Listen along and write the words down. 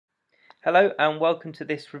Hello and welcome to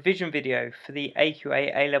this revision video for the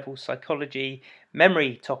AQA A Level Psychology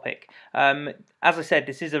memory topic. As I said,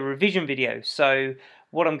 this is a revision video, so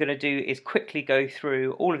what I'm going to do is quickly go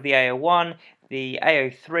through all of the AO1, the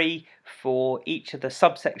AO3 for each of the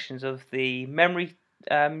subsections of the memory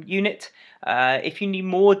unit. If you need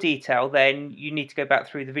more detail, then you need to go back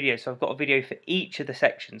through the video. So I've got a video for each of the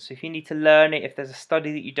sections. So if you need to learn it, if there's a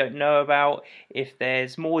study that you don't know about, if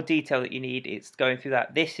there's more detail that you need, it's going through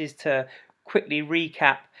that. This is to quickly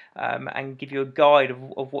recap and give you a guide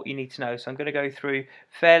of what you need to know. So I'm going to go through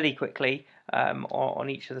fairly quickly on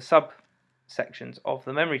each of the subsections of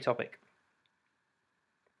the memory topic.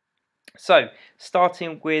 So,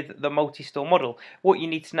 starting with the multi-store model, what you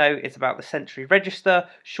need to know is about the sensory register,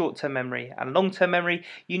 short-term memory and long-term memory.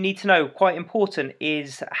 You need to know, quite important,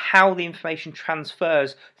 is how the information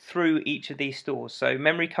transfers through each of these stores. So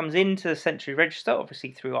memory comes into the sensory register,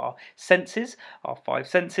 obviously through our senses, our five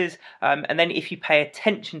senses, and then if you pay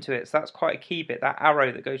attention to it, so that's quite a key bit, that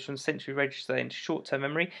arrow that goes from sensory register into short-term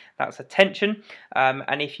memory, that's attention,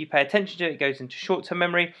 and if you pay attention to it, it goes into short-term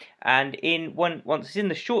memory, and once it's in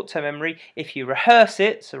the short-term memory, if you rehearse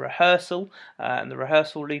it, so rehearsal, and the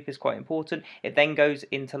rehearsal loop is quite important, it then goes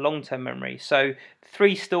into long-term memory. So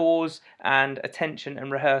 3 stores and attention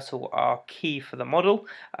and rehearsal are key for the model.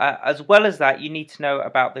 As well as that, you need to know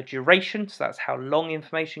about the duration, so that's how long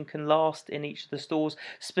information can last in each of the stores,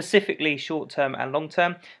 specifically short-term and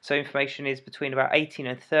long-term. So information is between about 18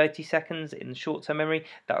 and 30 seconds in the short-term memory.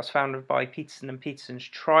 That was found by Peterson and Peterson's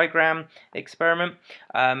trigram experiment,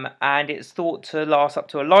 and it's thought to last up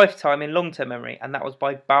to a lifetime in long-term memory, and that was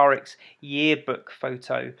by Barich's yearbook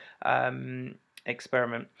photo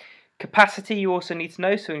experiment. Capacity you also need to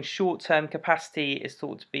know, so in short-term capacity is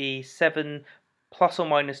thought to be 7 plus or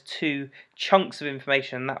minus 2 chunks of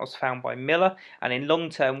information, and that was found by Miller, and in long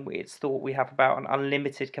term it's thought we have about an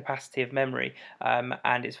unlimited capacity of memory,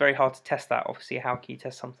 and it's very hard to test that. Obviously, how can you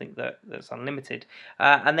test something that's unlimited?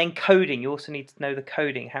 And then coding, you also need to know the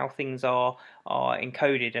coding, how things are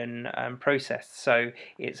encoded and processed. So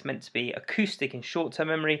it's meant to be acoustic in short-term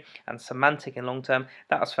memory and semantic in long-term.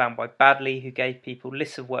 That was found by Badley, who gave people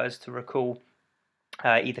lists of words to recall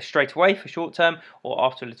either straight away for short term or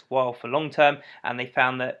after a little while for long term, and they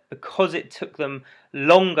found that because it took them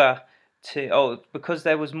longer because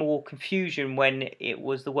there was more confusion when it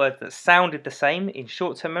was the words that sounded the same in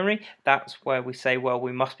short-term memory, that's where we say, well,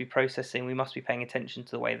 we must be paying attention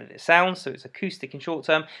to the way that it sounds, so it's acoustic in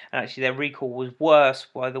short-term, and actually their recall was worse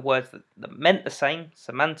by the words that meant the same,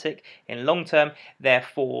 semantic, in long-term,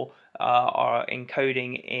 therefore our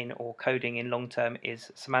encoding in or coding in long term is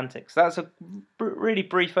semantics. So that's a really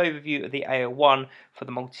brief overview of the AO1 for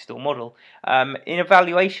the multi-store model. In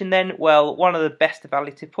evaluation then, well, one of the best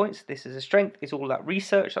evaluative points, this is a strength, is all that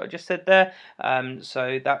research that I just said there.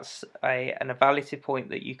 So that's an evaluative point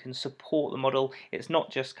that you can support the model. It's not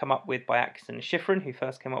just come up with by Atkinson and Schifrin, who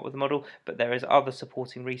first came up with the model, but there is other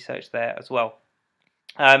supporting research there as well.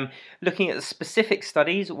 Looking at the specific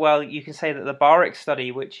studies, well, you can say that the Barich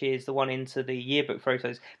study, which is the one into the yearbook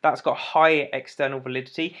photos, that's got high external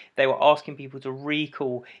validity. They were asking people to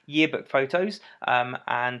recall yearbook photos,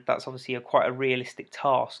 and that's obviously quite a realistic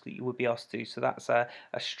task that you would be asked to do, so that's a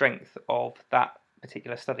strength of that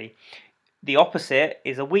particular study. The opposite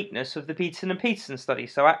is a weakness of the Peterson and Peterson study.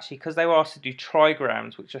 So actually, because they were asked to do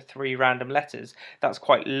trigrams, which are 3 random letters, that's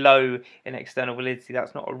quite low in external validity.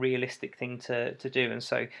 That's not a realistic thing to do, and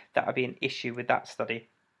so that would be an issue with that study.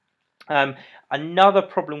 Another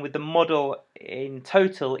problem with the model in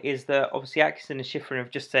total is that obviously Atkinson and Schifrin have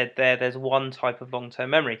just said there's one type of long-term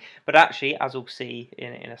memory, but actually, as we'll see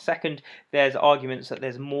in a second, there's arguments that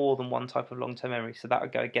there's more than one type of long-term memory, so that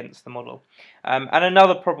would go against the model. And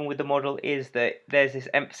another problem with the model is that there's this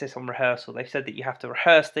emphasis on rehearsal. They've said that you have to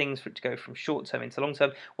rehearse things for it to go from short-term into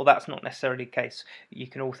long-term. Well, that's not necessarily the case. You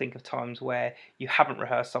can all think of times where you haven't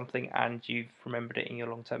rehearsed something and you've remembered it in your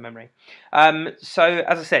long-term memory. So,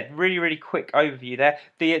 as I said, really quick overview there.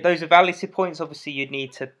 Those evaluative points, obviously you'd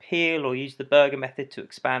need to peel or use the Berger method to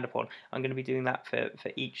expand upon. I'm going to be doing that for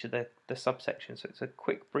each of the subsections, so it's a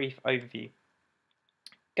quick brief overview.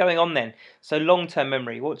 Going on then, so long-term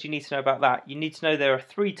memory, what do you need to know about that? You need to know there are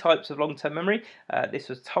 3 types of long-term memory. This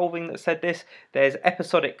was Tolving that said this. There's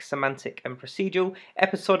episodic, semantic and procedural.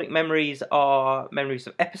 Episodic memories are memories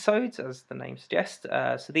of episodes, as the name suggests.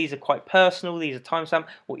 So these are quite personal, these are timestamp,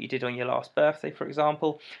 what you did on your last birthday, for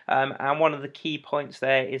example. And one of the key points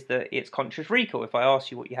there is that it's conscious recall. If I asked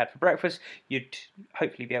you what you had for breakfast, you'd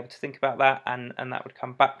hopefully be able to think about that, and that would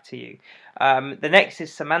come back to you. The next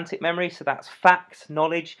is semantic memory, so that's facts,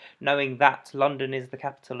 knowledge, knowledge, knowing that London is the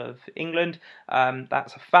capital of England.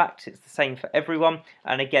 That's a fact. It's the same for everyone.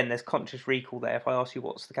 And again, there's conscious recall there. If I ask you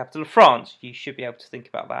what's the capital of France, you should be able to think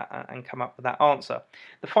about that and come up with that answer.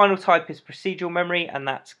 The final type is procedural memory, and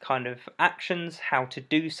that's kind of actions, how to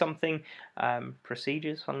do something,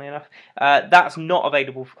 procedures, funnily enough. That's not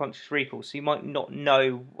available for conscious recall, so you might not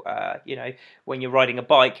know, when you're riding a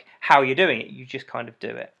bike, how you're doing it. You just kind of do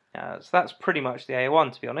it. So that's pretty much the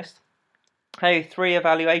AA1, to be honest. A3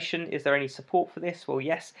 evaluation, is there any support for this? Well,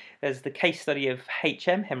 yes, there's the case study of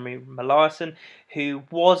Henry Molaison, who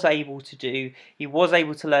was able to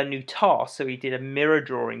learn new tasks. So he did a mirror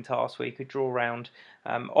drawing task where he could draw around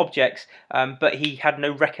objects, but he had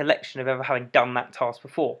no recollection of ever having done that task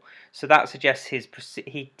before. So that suggests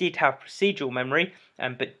he did have procedural memory,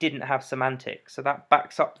 but didn't have semantic. So that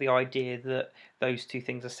backs up the idea that those two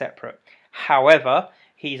things are separate. However,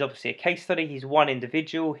 he's obviously a case study. He's one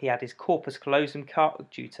individual. He had his corpus callosum cut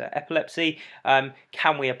due to epilepsy.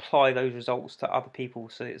 Can we apply those results to other people?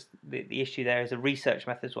 So it's the issue there is a research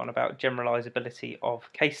methods one about generalizability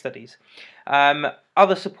of case studies.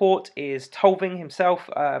 Other support is Tolving himself.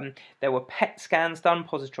 There were PET scans done,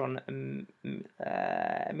 positron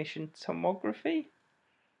emission tomography.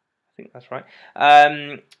 I think that's right.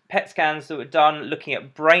 PET scans that were done looking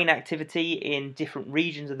at brain activity in different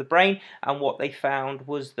regions of the brain, and what they found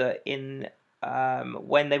was that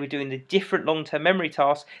when they were doing the different long-term memory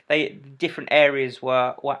tasks, different areas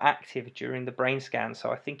were active during the brain scan. So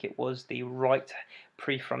I think it was the right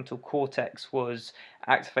prefrontal cortex was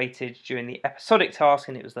activated during the episodic task,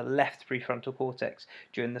 and it was the left prefrontal cortex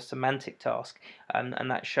during the semantic task. And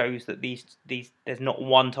that shows that there's not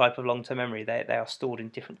one type of long-term memory. They are stored in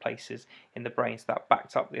different places in the brain. So that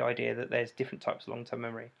backs up the idea that there's different types of long-term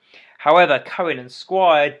memory. However, Cohen and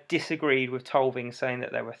Squire disagreed with Tolving, saying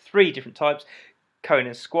that there were 3 different types. Cohen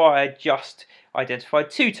and Squire just identified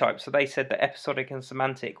 2 types. So they said that episodic and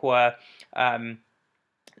semantic were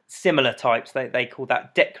similar types. They call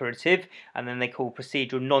that declarative, and then they call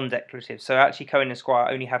procedural non-declarative. So actually Cohen and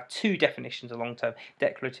Squire only have 2 definitions of long-term,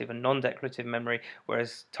 declarative and non-declarative memory,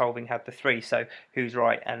 whereas Tolving had the 3. So who's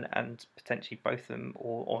right? And potentially both of them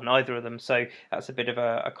or neither of them. So that's a bit of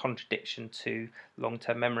a contradiction to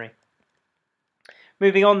long-term memory.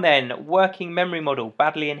 Moving on then, working memory model,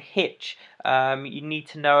 Baddeley and Hitch. You need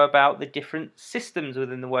to know about the different systems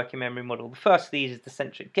within the working memory model. The first of these is the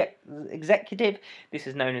central executive. This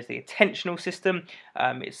is known as the attentional system.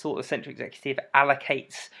 It's thought the central executive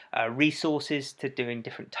allocates resources to doing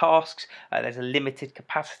different tasks. There's a limited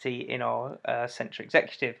capacity in our central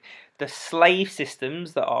executive. The slave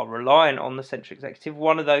systems that are reliant on the central executive,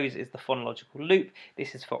 one of those is the phonological loop.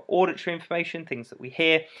 This is for auditory information, things that we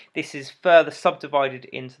hear. This is further subdivided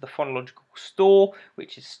into the phonological store,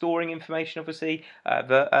 which is storing information, obviously,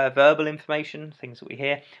 verbal information, things that we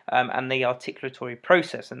hear, and the articulatory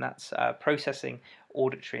process, and that's processing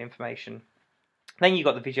auditory information. Then you've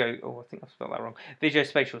got the I think I spelled that wrong,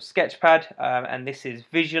 visuospatial sketchpad, and this is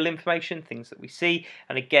visual information, things that we see,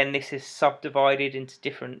 and again this is subdivided into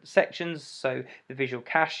different sections. So the visual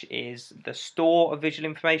cache is the store of visual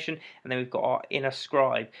information, and then we've got our inner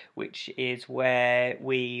scribe, which is where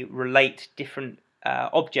we relate different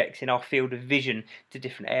objects in our field of vision to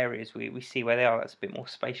different areas. We see where they are. That's a bit more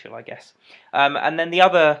spatial, I guess. And then the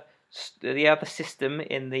other system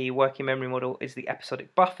in the working memory model is the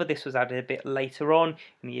episodic buffer. This was added a bit later on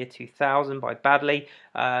in the year 2000 by Baddeley.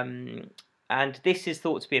 And this is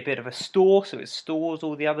thought to be a bit of a store, so it stores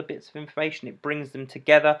all the other bits of information, it brings them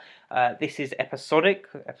together. This is episodic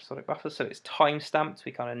buffer, so it's time stamped,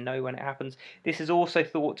 we kind of know when it happens. This is also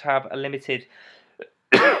thought to have a limited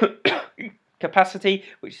capacity,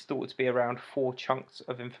 which is thought to be around 4 chunks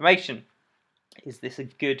of information. Is this a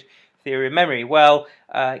good theory of memory? Well,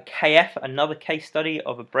 KF, another case study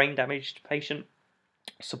of a brain damaged patient,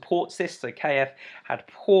 supports this. So KF had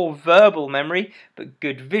poor verbal memory but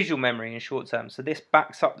good visual memory in short term. So this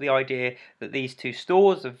backs up the idea that these 2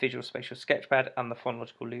 stores of visual spatial sketchpad and the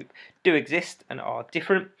phonological loop do exist and are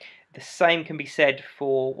different. The same can be said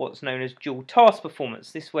for what's known as dual task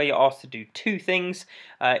performance. This is where you're asked to do 2 things.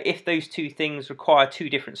 If those 2 things require 2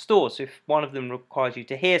 different stores, so if one of them requires you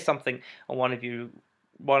to hear something and one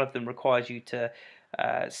of them requires you to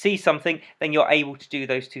see something, then you're able to do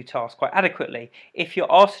those 2 tasks quite adequately. If you're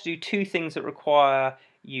asked to do 2 things that require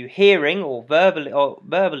you hearing or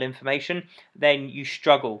verbal information, then you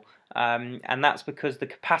struggle. And that's because the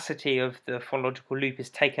capacity of the phonological loop is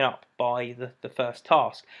taken up by the first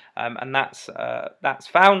task, and that's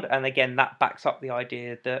found, and again that backs up the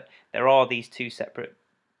idea that there are these 2 separate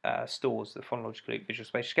stores the phonological loop visual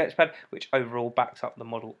spatial sketchpad, which overall backs up the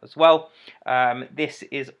model as well. This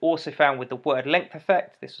is also found with the word length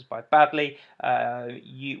effect. This was by Badley.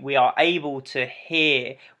 We are able to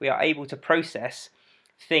hear, we are able to process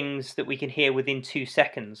things that we can hear within 2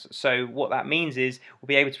 seconds. So what that means is we'll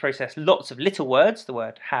be able to process lots of little words, the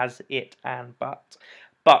word has, it, and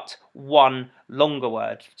but one longer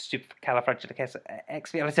word,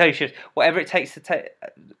 supercalifragilisticexpialidocious, whatever it takes to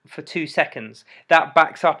for 2 seconds. That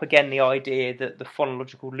backs up again the idea that the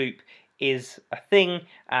phonological loop is a thing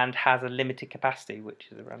and has a limited capacity, which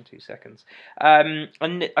is around 2 seconds.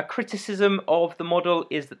 And a criticism of the model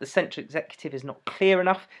is that the central executive is not clear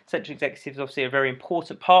enough. Central executive is obviously a very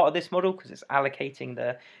important part of this model because it's allocating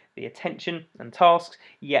the attention and tasks,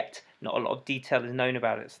 yet not a lot of detail is known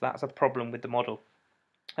about it, so that's a problem with the model.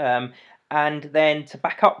 And then to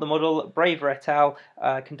back up the model, Braver et al.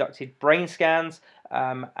 Conducted brain scans,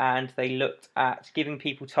 and they looked at giving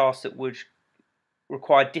people tasks that would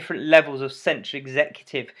require different levels of central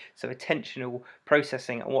executive, so attentional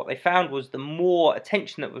processing. And what they found was the more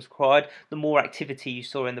attention that was required, the more activity you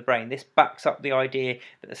saw in the brain. This backs up the idea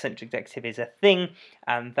that the central executive is a thing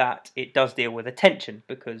and that it does deal with attention,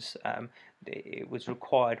 because it was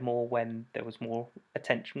required more when there was more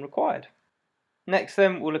attention required. Next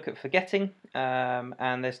then we'll look at forgetting,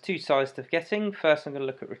 and there's 2 sides to forgetting. First I'm going to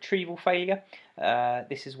look at retrieval failure.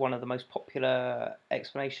 This is one of the most popular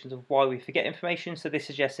explanations of why we forget information. So this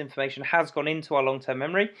suggests information has gone into our long-term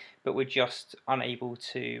memory, but we're just unable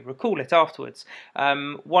to recall it afterwards.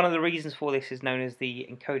 One of the reasons for this is known as the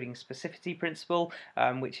encoding specificity principle,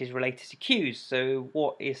 which is related to cues. So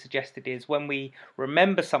what is suggested is when we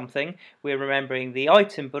remember something, we're remembering the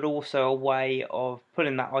item, but also a way of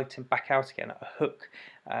pulling that item back out again, a hook,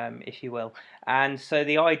 if you will. And so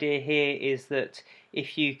the idea here is that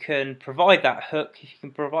if you can provide that hook, if you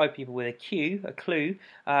can provide people with a cue, a clue,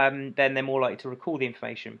 then they're more likely to recall the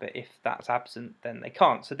information, but if that's absent, then they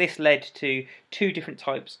can't. So this led to 2 different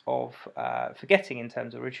types of forgetting in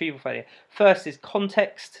terms of retrieval failure. First is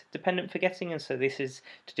context-dependent forgetting, and so this is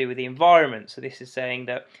to do with the environment. So this is saying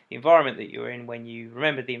that the environment that you're in when you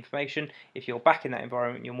remember the information, if you're back in that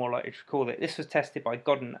environment, you're more likely to recall it. This was tested by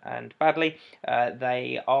Godden and Badley.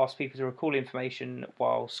 They asked people to recall information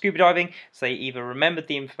while scuba diving, so they either remembered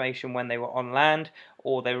the information when they were on land,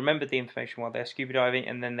 or they remembered the information while they're scuba diving,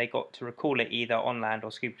 and then they got to recall it either on land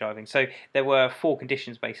or scuba diving. So there were 4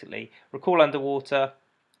 conditions basically: recall underwater,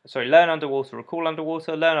 learn underwater, recall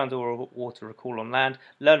underwater, learn underwater, recall on land,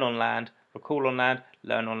 learn on land, recall on land,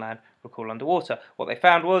 learn on land, recall underwater. What they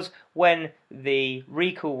found was when the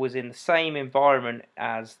recall was in the same environment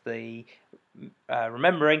as the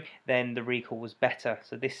remembering, then the recall was better.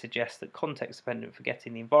 So this suggests that context-dependent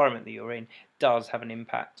forgetting, the environment that you're in, does have an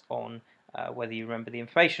impact on whether you remember the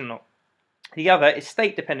information or not. The other is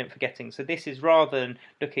state-dependent forgetting. So this is rather than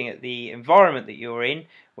looking at the environment that you're in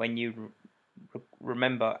when you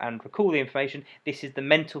remember and recall the information, this is the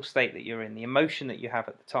mental state that you're in, the emotion that you have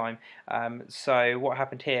at the time. So what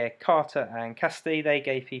happened here, Carter and Cassidy, they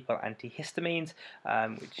gave people antihistamines,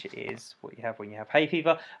 which is what you have when you have hay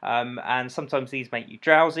fever, and sometimes these make you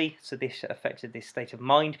drowsy, so this affected this state of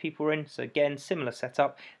mind people were in. So again, similar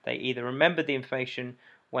setup, they either remembered the information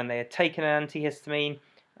when they had taken an antihistamine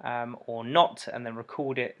or not, and then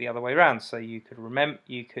recalled it the other way around. So you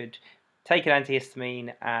could take an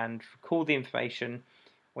antihistamine and recall the information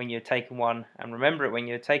when you had taken one, and remember it when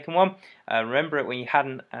you had taken one, remember it when you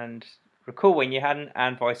hadn't, and recall when you hadn't,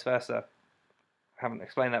 and vice versa. I haven't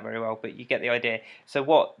explained that very well, but you get the idea. So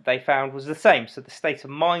what they found was the same. So the state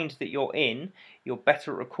of mind that you're in, you're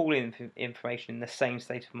better at recalling information in the same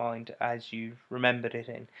state of mind as you remembered it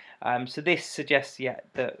in. So this suggests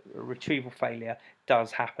that retrieval failure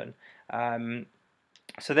does happen.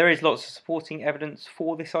 So there is lots of supporting evidence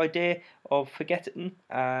for this idea of forgetting.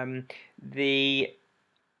 The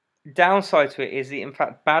downside to it is that, in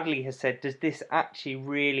fact, Badley has said, does this actually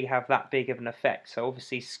really have that big of an effect? So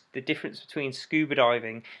obviously the difference between scuba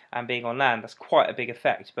diving and being on land, that's quite a big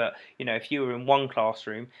effect, but you know, if you were in one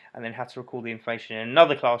classroom and then had to recall the information in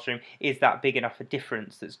another classroom, is that big enough a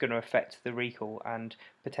difference that's going to affect the recall? And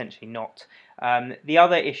potentially not. The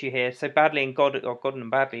other issue here, so Badley and Godden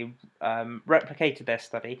and Badley replicated their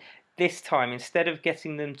study. This time, instead of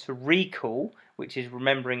getting them to recall, which is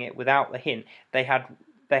remembering it without the hint, they had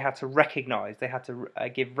to recognise, they had to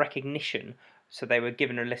give recognition. So they were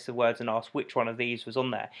given a list of words and asked which one of these was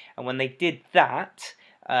on there. And when they did that,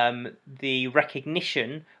 the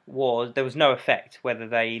recognition there was no effect whether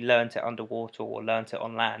they learnt it underwater or learnt it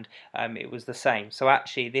on land. It was the same. So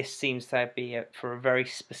actually this seems to be for a very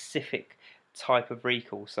specific type of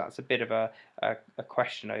recall. So that's a bit of a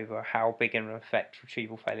question over how big an effect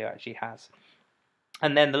retrieval failure actually has.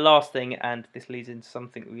 And then the last thing, and this leads into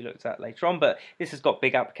something that we looked at later on, but this has got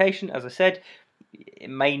big application. As I said, it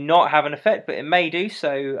may not have an effect, but it may do.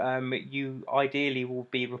 So you ideally will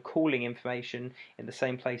be recalling information in the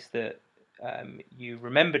same place that you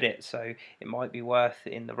remembered it. So it might be worth,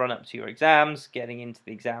 in the run up to your exams, getting into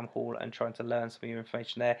the exam hall and trying to learn some of your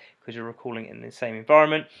information there, because you're recalling it in the same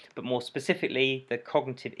environment. But more specifically, the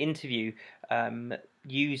cognitive interview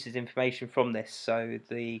uses information from this. So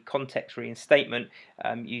the context reinstatement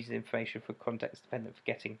uses information for context dependent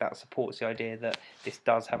forgetting. That supports the idea that this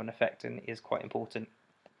does have an effect and is quite important.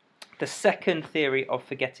 The second theory of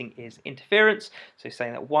forgetting is interference, so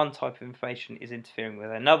saying that one type of information is interfering with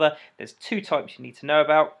another. There's two types you need to know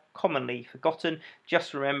about. Commonly forgotten,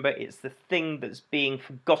 just remember it's the thing that's being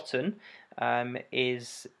forgotten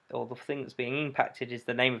or the thing that's being impacted is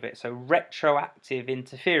the name of it. So retroactive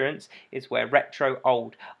interference is where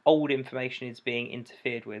old information is being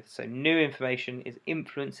interfered with. So new information is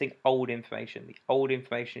influencing old information. The old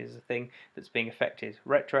information is the thing that's being affected.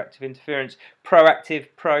 Retroactive interference, proactive,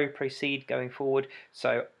 proceed, going forward.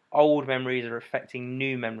 So old memories are affecting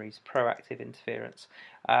new memories, proactive interference.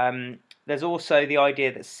 There's also the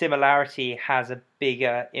idea that similarity has a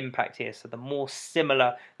bigger impact here. So the more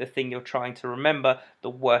similar the thing you're trying to remember,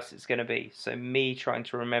 the worse it's going to be. So me trying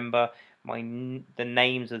to remember the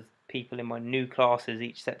names of people in my new classes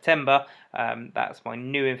each September, that's my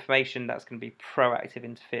new information. That's going to be proactive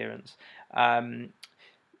interference.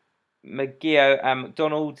 McGeough and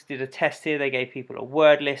McDonald did a test here. They gave people a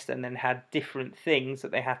word list and then had different things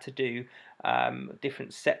that they had to do,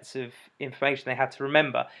 different sets of information they had to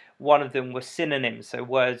remember. One of them was synonyms, so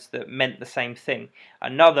words that meant the same thing.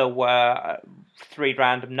 Another were 3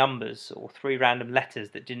 random numbers or 3 random letters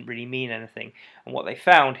that didn't really mean anything. And what they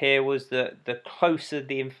found here was that the closer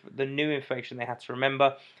the new information they had to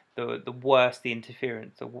remember, the worse the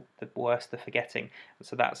interference, the worse the forgetting. And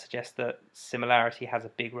so that suggests that similarity has a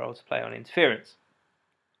big role to play on interference.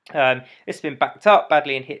 This has been backed up.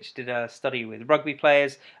 Badley and Hitch did a study with rugby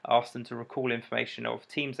players, asked them to recall information of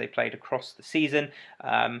teams they played across the season.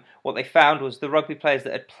 What they found was the rugby players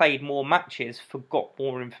that had played more matches forgot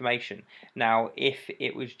more information. Now, if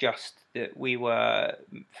it was just that we were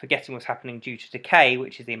forgetting what's happening due to decay,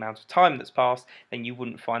 which is the amount of time that's passed, then you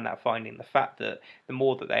wouldn't find that finding. The fact that the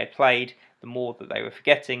more that they had played, the more that they were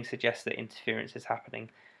forgetting suggests that interference is happening.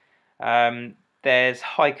 There's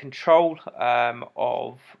high control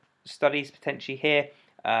of studies potentially here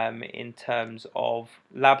in terms of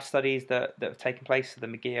lab studies that have taken place. So the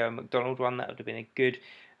McGeough and McDonald one, that would have been a good,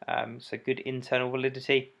 good internal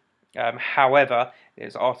validity. However,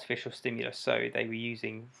 there's artificial stimulus, so they were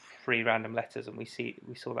using 3 random letters, and we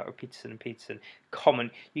saw that with Peterson and Peterson.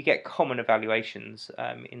 You get common evaluations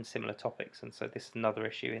in similar topics, and so this is another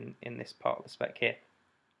issue in this part of the spec here.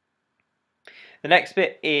 The next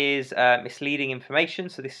bit is misleading information.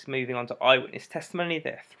 So this is moving on to eyewitness testimony.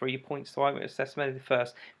 There are 3 points to eyewitness testimony. The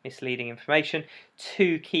first, misleading information.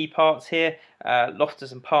 2 key parts here.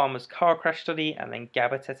 Loftus and Palmer's car crash study, and then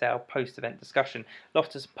Gabbert et al. Post-event discussion.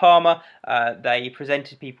 Loftus and Palmer, they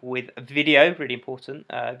presented people with a video, really important,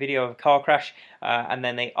 video of a car crash, and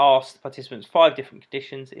then they asked participants 5 different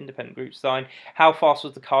conditions, independent group design. How fast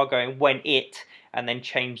was the car going when it, and then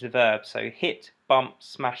change the verb. So hit, bump,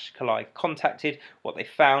 smash, collide, contacted. What they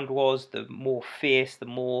found was the more fierce, the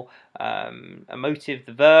more emotive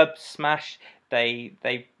the verb, smash, they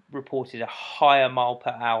reported a higher mile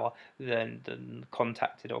per hour than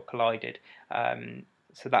contacted or collided.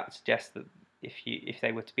 So that suggests that if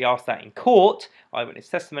they were to be asked that in court, eyewitness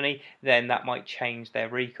testimony, then that might change their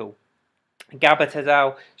recall. Gabbert et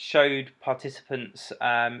al. Showed participants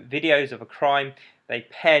videos of a crime. They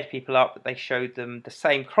paired people up, they showed them the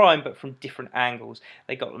same crime but from different angles.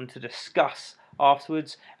 They got them to discuss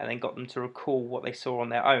afterwards and then got them to recall what they saw on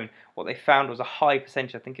their own. What they found was a high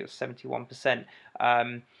percentage, I think it was 71%,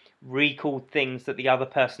 recalled things that the other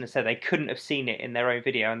person had said. They couldn't have seen it in their own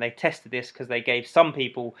video, and they tested this because they gave some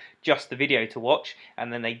people just the video to watch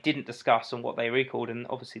and then they didn't discuss on what they recalled, and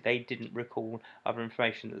obviously they didn't recall other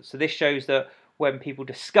information. So this shows that when people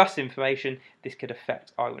discuss information, this could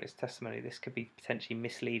affect eyewitness testimony. This could be potentially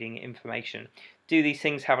misleading information. Do these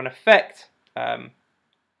things have an effect?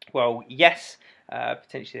 Well, yes,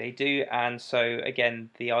 potentially they do. And so again,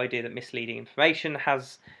 the idea that misleading information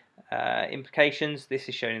has implications. This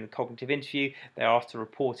is shown in the cognitive interview. They're asked to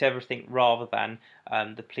report everything rather than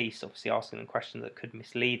the police obviously asking them questions that could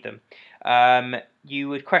mislead them. You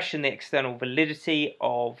would question the external validity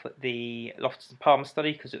of the Loftus and Palmer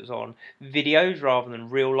study because it was on videos rather than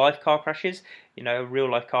real life car crashes. You know, real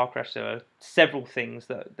life car crash, there are several things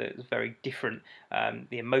that is very different.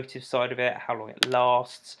 The emotive side of it, how long it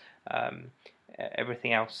lasts,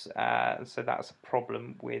 everything else. So that's a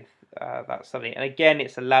problem with that study. And again,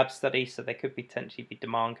 it's a lab study, so there could potentially be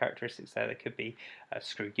demand characteristics there. There could be a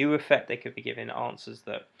screw you effect. They could be giving answers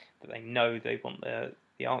that they know they want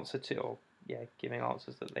the answer to, or giving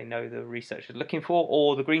answers that they know the researcher is looking for,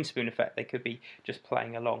 or the green spoon effect. They could be just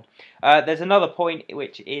playing along. There's another point,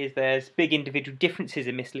 which is there's big individual differences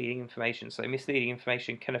in misleading information. So misleading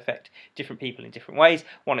information can affect different people in different ways.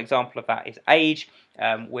 One example of that is age.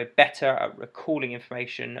 We're better at recalling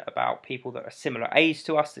information about people that are similar age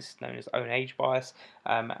to us. This is known as own age bias,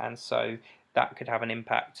 and so that could have an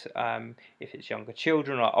impact if it's younger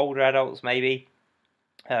children or older adults maybe.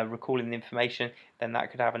 Recalling the information, then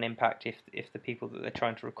that could have an impact if the people that they're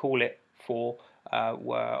trying to recall it for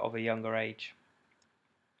were of a younger age.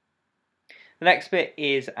 The next bit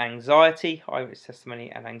is anxiety, eyewitness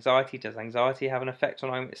testimony and anxiety. Does anxiety have an effect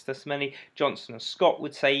on eyewitness testimony? Johnson and Scott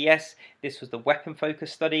would say yes. This was the weapon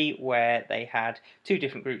focus study where they had two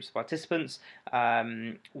different groups of participants.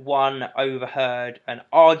 One overheard an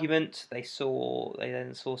argument. They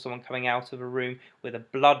then saw someone coming out of a room with a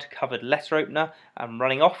blood-covered letter opener and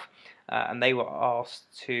running off, and they were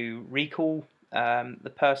asked to recall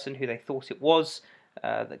the person who they thought it was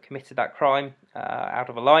that committed that crime out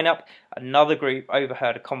of a lineup. Another group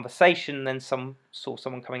overheard a conversation, then saw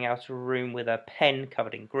someone coming out of a room with a pen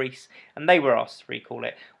covered in grease, and they were asked to recall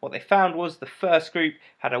it. What they found was the first group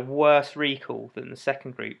had a worse recall than the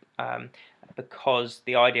second group because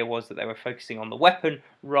the idea was that they were focusing on the weapon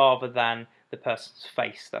rather than the person's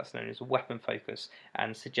face. That's known as weapon focus,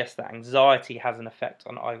 and suggests that anxiety has an effect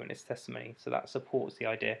on eyewitness testimony, so that supports the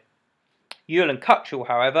idea. Ewell and Cutchell,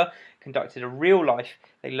 however, conducted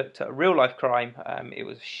they looked at a real-life crime. It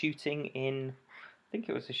was a shooting in, I think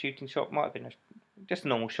it was a shooting shop, might have been just a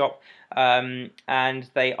normal shop, and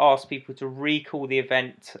they asked people to recall the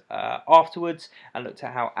event afterwards and looked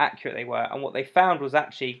at how accurate they were. And what they found was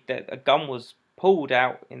actually that a gun was pulled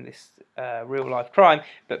out in this real-life crime,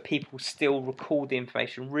 but people still recalled the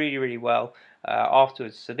information really, really well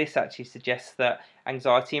afterwards. So this actually suggests that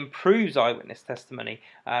anxiety improves eyewitness testimony,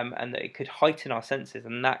 and that it could heighten our senses,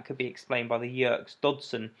 and that could be explained by the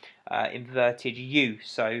Yerkes-Dodson inverted U.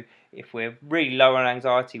 So if we're really low on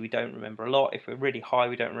anxiety, we don't remember a lot. If we're really high,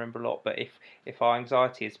 we don't remember a lot. But if our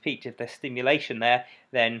anxiety is peaked, if there's stimulation there,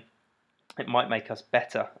 then it might make us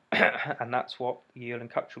better, and that's what the Ewell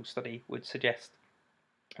and Cutchell study would suggest.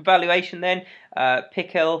 Evaluation then,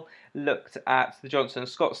 Pickell looked at the Johnson and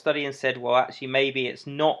Scott study and said, well, actually maybe it's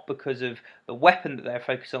not because of the weapon that they're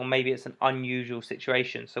focused on, maybe it's an unusual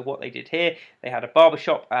situation. So what they did here, they had a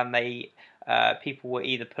barbershop and people were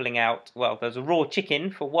either pulling out, well, there's a raw chicken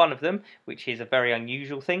for one of them, which is a very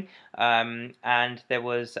unusual thing, and there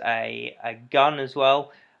was a gun as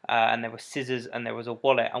well, and there were scissors and there was a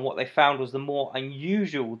wallet, and what they found was the more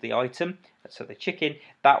unusual the item, so the chicken,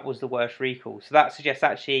 that was the worst recall. So that suggests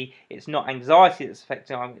actually it's not anxiety that's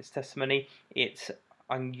affecting eyewitness testimony, it's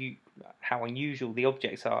how unusual the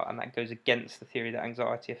objects are, and that goes against the theory that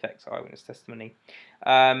anxiety affects eyewitness testimony.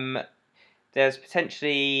 There's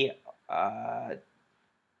potentially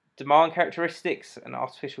demand characteristics and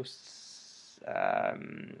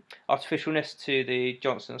artificialness to the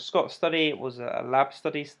Johnson and Scott study. It was a lab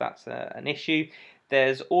study, so that's an issue.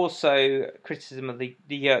 There's also criticism of the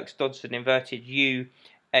Yerkes-Dodson inverted U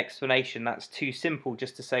explanation. That's too simple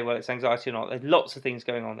just to say, well, it's anxiety or not. There's lots of things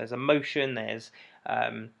going on. There's emotion, there's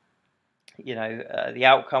the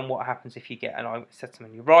outcome, what happens if you get an eyewitness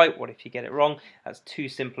testimony right, what if you get it wrong. That's too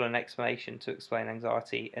simple an explanation to explain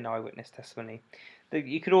anxiety in eyewitness testimony.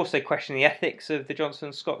 You could also question the ethics of the Johnson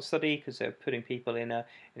and Scott study because they're putting people in an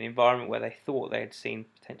environment where they thought they had seen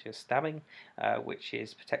potentially a stabbing, which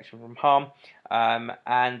is protection from harm.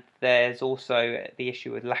 And there's also the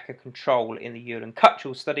issue with lack of control in the Ewell and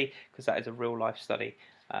Cutchell study because that is a real life study.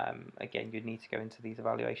 Again, you'd need to go into these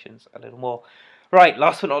evaluations a little more. Right,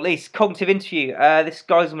 last but not least, cognitive interview. This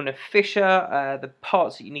Geisman and Fisher. The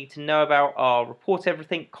parts that you need to know about are report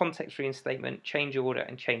everything, context reinstatement, change order,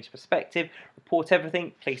 and change perspective. Report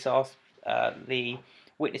everything. Please ask the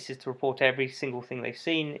witnesses to report every single thing they've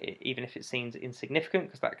seen, even if it seems insignificant,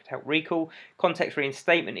 because that could help recall. Context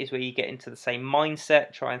reinstatement is where you get into the same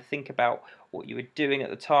mindset, try and think about what you were doing at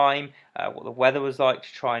the time, what the weather was like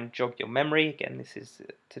to try and jog your memory. Again, this is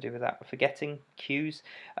to do with that forgetting cues.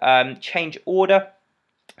 Change order.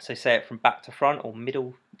 So say it from back to front, or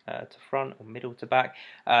middle to front, or middle to back.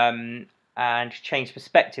 And change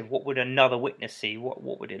perspective. What would another witness see? What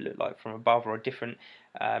would it look like from above, or a different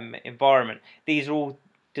environment? These are all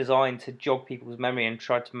designed to jog people's memory and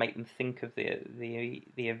try to make them think of the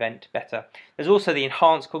event better. There's also the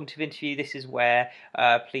enhanced cognitive interview. This is where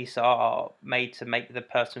police are made to make the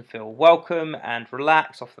person feel welcome and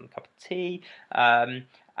relax, often a cup of tea,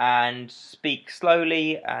 and speak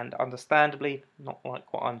slowly and understandably, not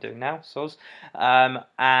like what I'm doing now, soz,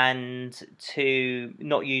 and to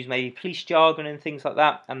not use maybe police jargon and things like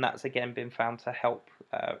that, and that's again been found to help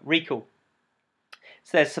recall.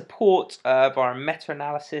 So there's support via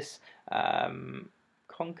meta-analysis,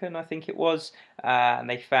 Concan, I think it was, and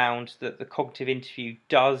they found that the cognitive interview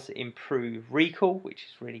does improve recall, which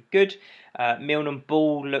is really good. Milne and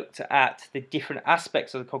Ball looked at the different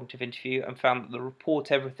aspects of the cognitive interview and found that the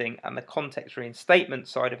report everything and the context reinstatement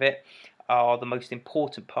side of it are the most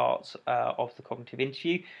important parts of the cognitive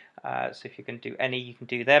interview. So if you can do any, you can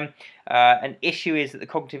do them. An issue is that the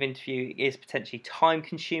cognitive interview is potentially time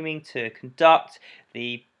consuming to conduct.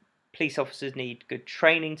 The police officers need good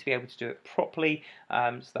training to be able to do it properly,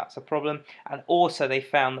 so that's a problem. And also they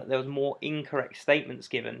found that there was more incorrect statements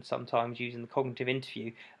given sometimes using the cognitive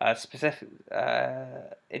interview, specifically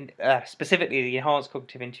the enhanced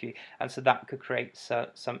cognitive interview, and so that could create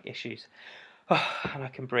some issues. And I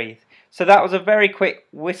can breathe. So that was a very quick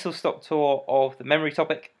whistle-stop tour of the memory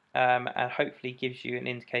topic. And hopefully gives you an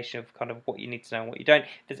indication of kind of what you need to know and what you don't. If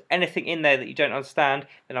there's anything in there that you don't understand,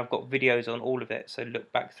 then I've got videos on all of it, so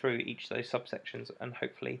look back through each of those subsections and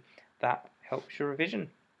hopefully that helps your revision.